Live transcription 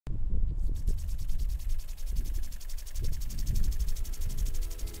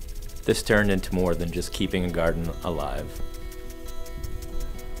This turned into more than just keeping a garden alive.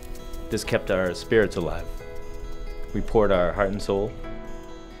 This kept our spirits alive. We poured our heart and soul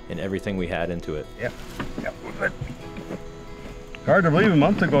and everything we had into it. Yeah, we're good. Hard to believe a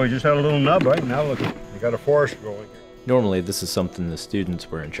month ago you just had a little nub, right? Now look, you got a forest growing. Normally, this is something the students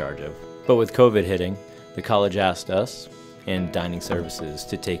were in charge of. But with COVID hitting, the college asked us and dining services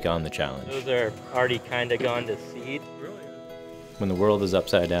to take on the challenge. Those are already kind of gone to seed. When the world is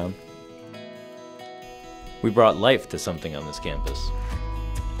upside down, we brought life to something on this campus.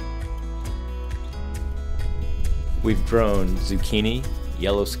 We've grown zucchini,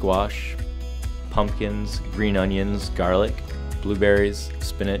 yellow squash, pumpkins, green onions, garlic, blueberries,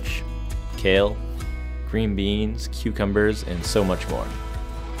 spinach, kale, green beans, cucumbers, and so much more.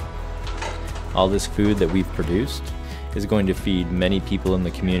 All this food that we've produced is going to feed many people in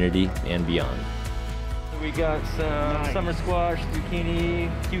the community and beyond. We got some summer squash,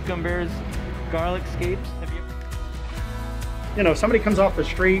 zucchini, cucumbers, garlic scapes. You know, somebody comes off the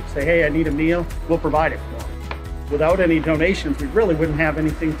street, say, hey, I need a meal, we'll provide it for them. Without any donations, we really wouldn't have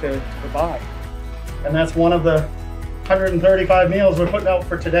anything to provide. And that's one of the 135 meals we're putting out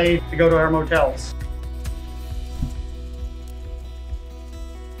for today to go to our motels.